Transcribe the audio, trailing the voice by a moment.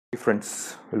Hey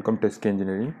friends, welcome to SK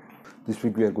Engineering. This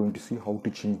week we are going to see how to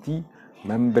change the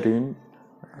membrane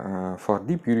for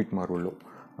the Purite marvelo.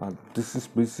 This is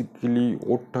basically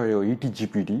OTA 80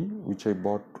 GPD, which I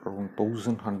bought around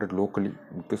 1100 locally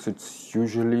because it's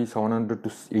usually 700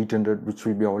 to 800, which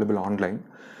will be available online.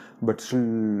 But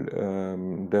still,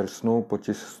 there's no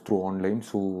purchase through online,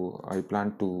 so I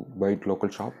plan to buy it local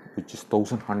shop, which is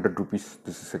 1100 rupees.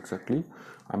 This is exactly.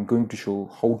 I'm going to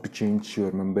show how to change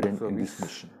your membrane in this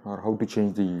machine, or how to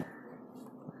change the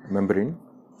membrane.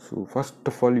 So first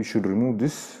of all, you should remove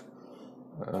this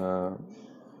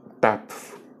tap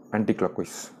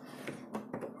anti-clockwise.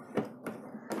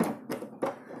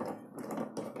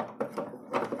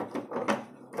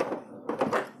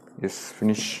 Yes,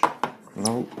 finish.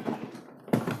 Now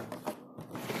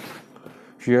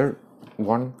here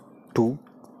 1, 2,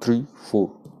 3,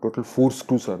 4. Total 4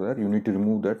 screws are there. You need to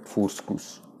remove that 4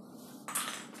 screws.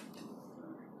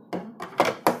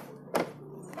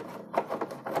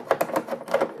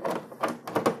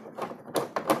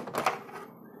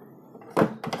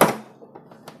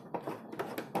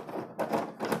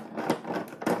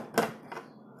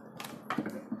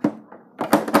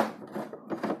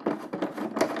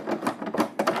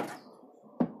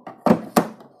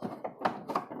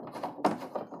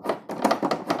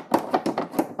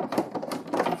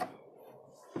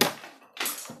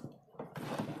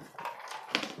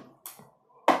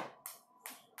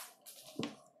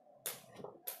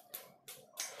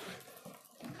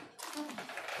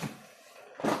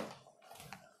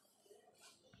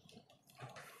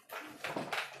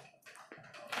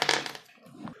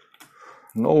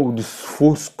 Now this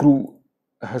 4 screw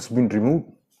has been removed,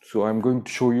 so I'm going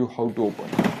to show you how to open.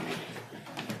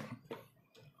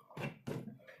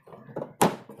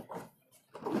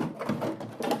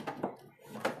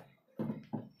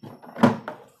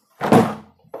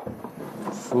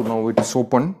 So now it is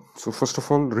open. So first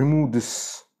of all, remove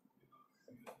this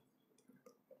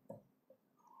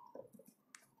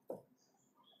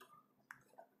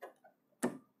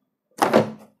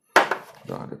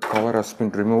the cover has been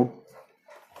removed.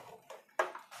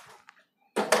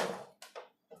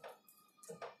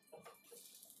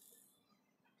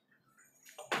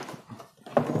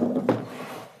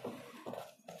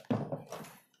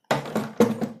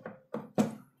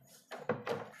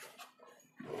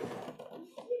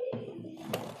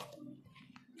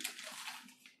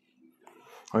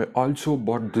 I also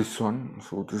bought this one,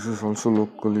 so this is also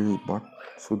locally bought.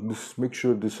 So this, make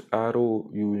sure this arrow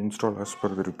you install as per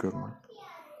the requirement.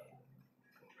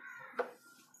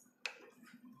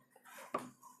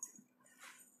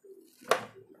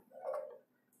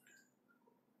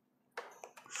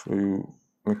 So you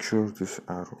make sure this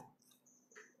arrow.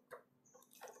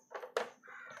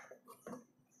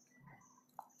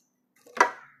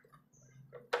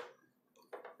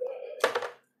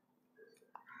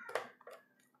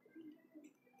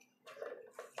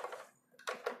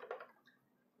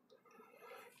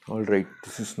 Alright,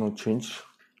 this is now changed.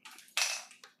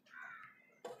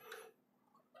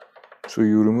 So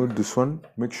you remove this one.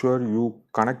 Make sure you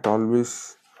connect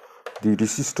always. The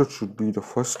resistor should be the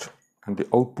first and the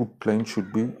output line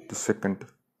should be the second.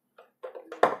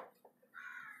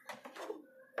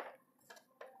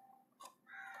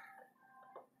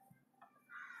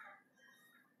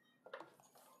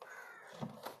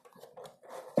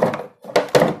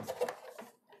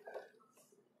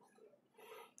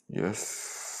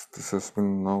 Yes, this has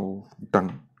been now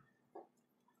done.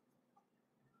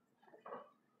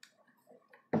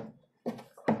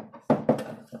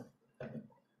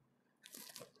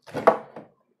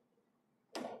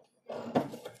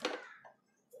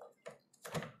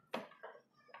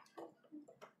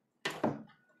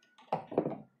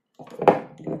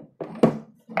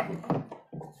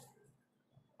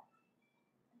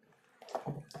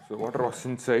 So water was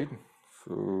inside.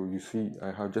 So you see,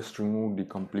 I have just removed the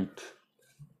complete.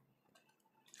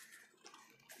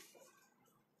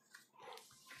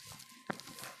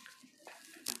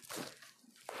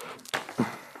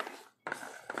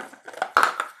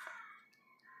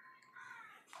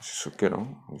 This is okay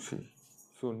now. You see.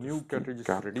 So new cartridge is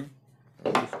ready.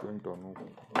 I'm just going to unopen.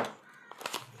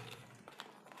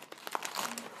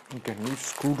 You can use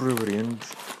screwdriver end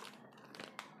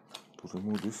to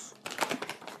remove this.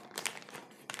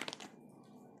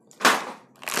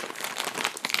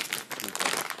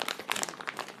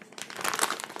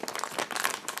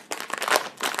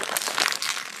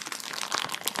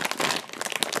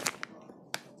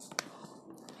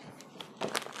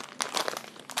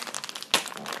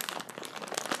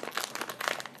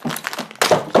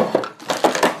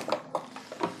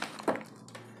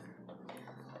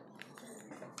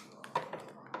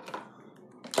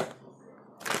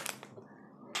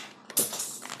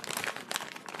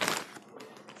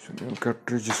 Your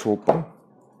cartridge is open,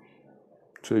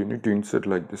 so you need to insert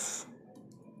like this.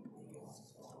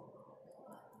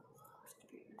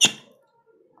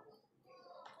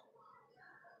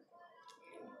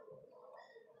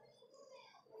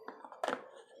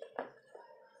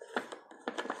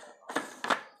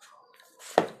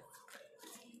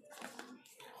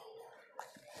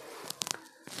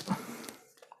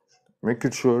 Make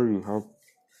it sure you have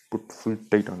put full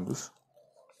tight on this.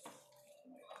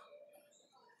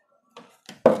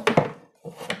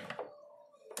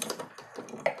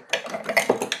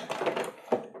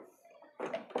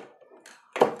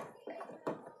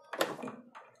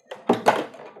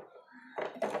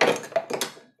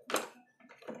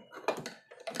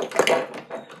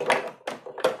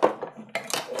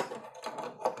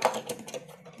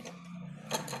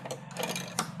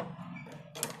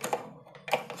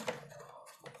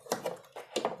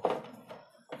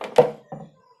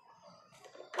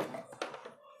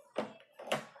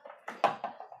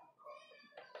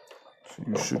 So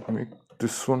you should make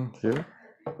this one here.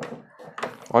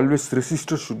 Always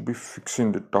resistor should be fixed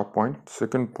in the top point.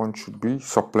 Second point should be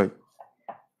supply.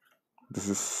 This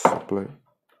is supply.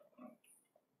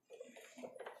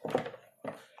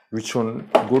 Which one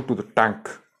go to the tank?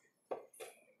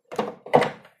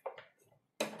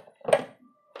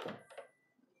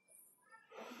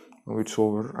 Now it's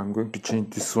over. I'm going to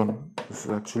change this one. This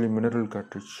is actually mineral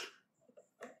cartridge.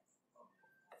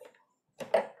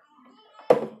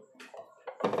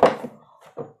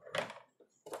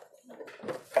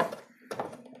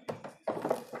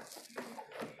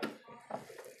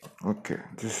 Okay,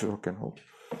 this is okay now.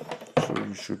 So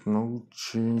you should now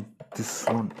change this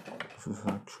one. This is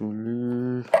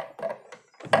actually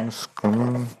is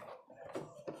coming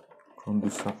from the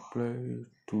supply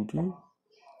to the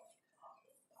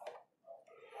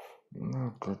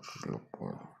cartridge.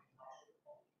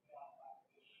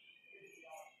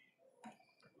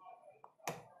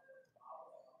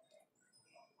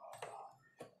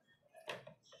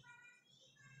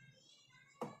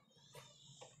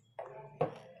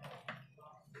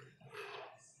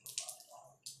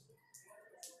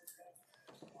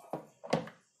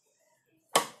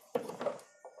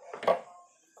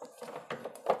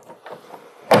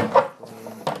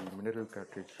 Mineral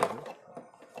cartridge here.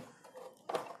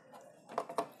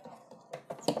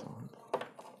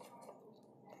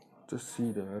 Just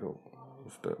see the arrow.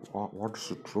 The water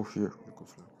should flow here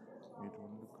because it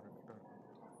won't be correct.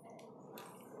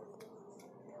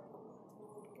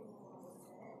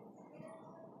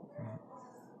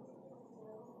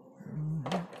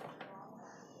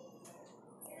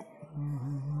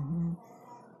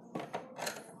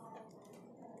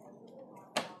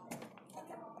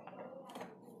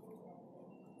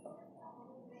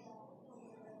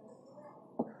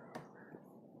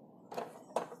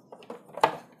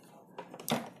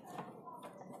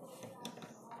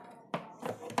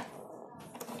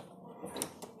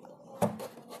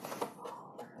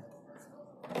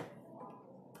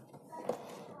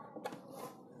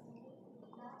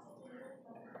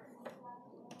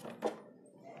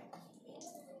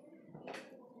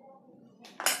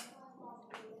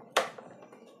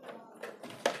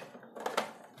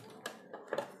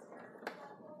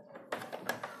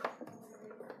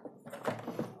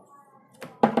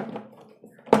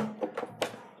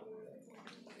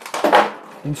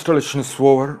 Installation is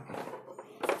over.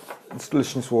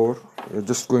 We're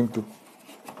just going to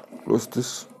close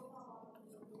this.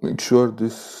 Make sure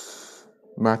this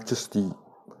matches the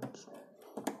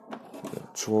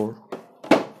chore.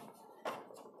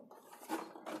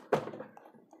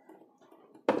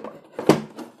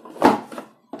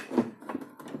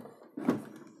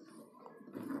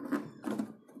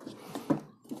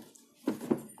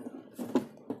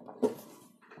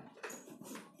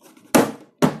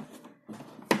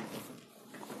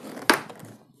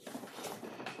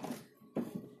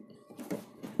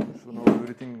 So now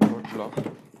everything got locked.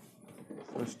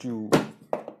 First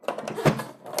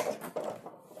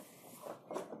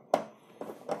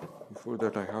before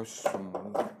that I have some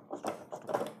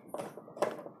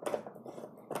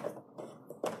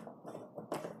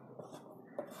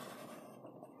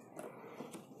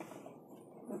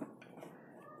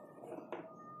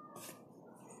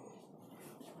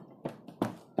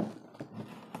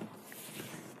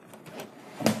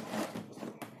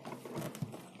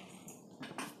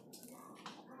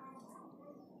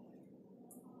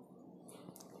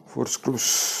four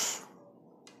screws.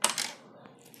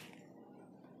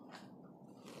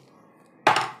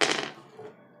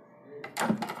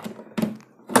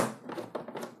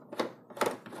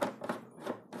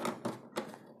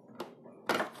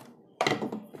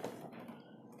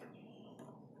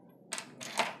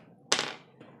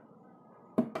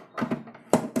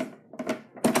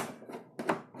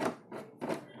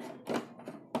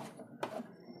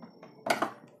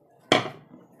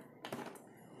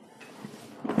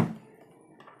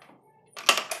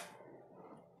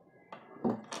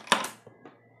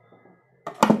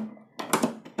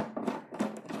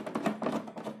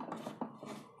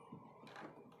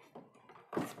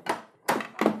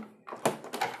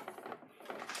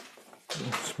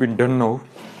 been done now.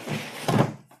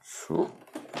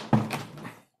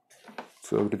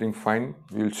 So everything fine.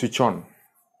 We will switch on.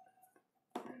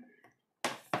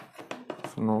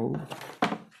 So now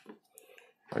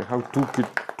I have two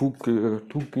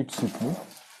kits with me.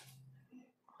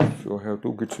 So I have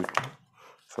two kits with me.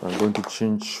 So I'm going to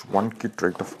change one kit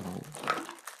right off now.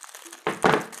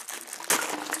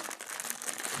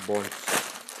 Balls.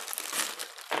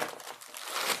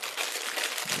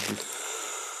 This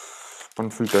spun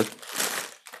filter.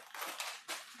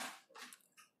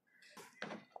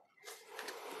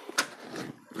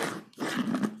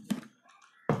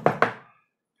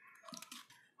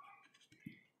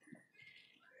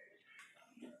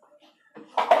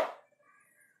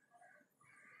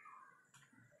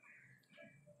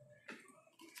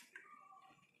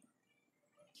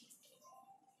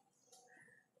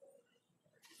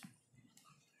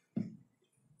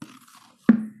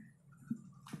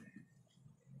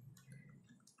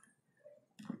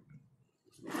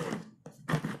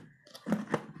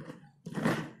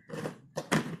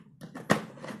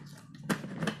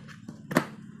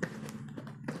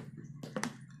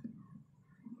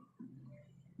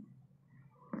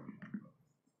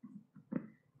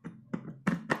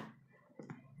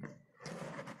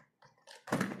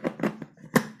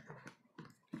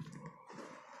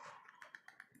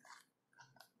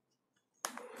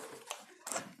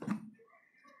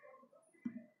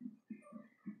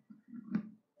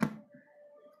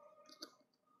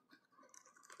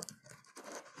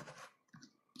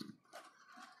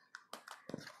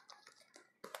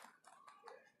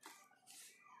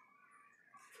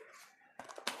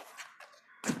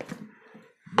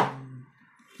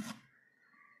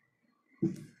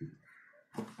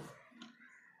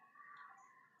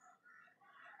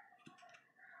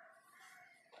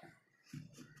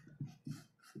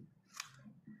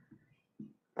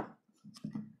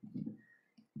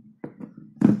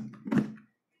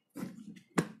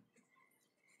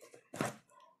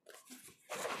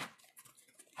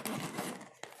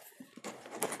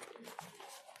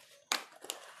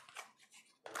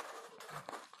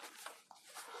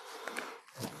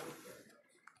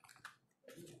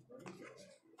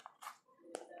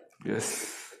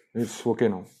 Yes, it's okay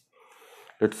now.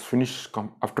 Let's finish.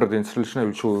 After the installation, I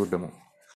will show you the demo.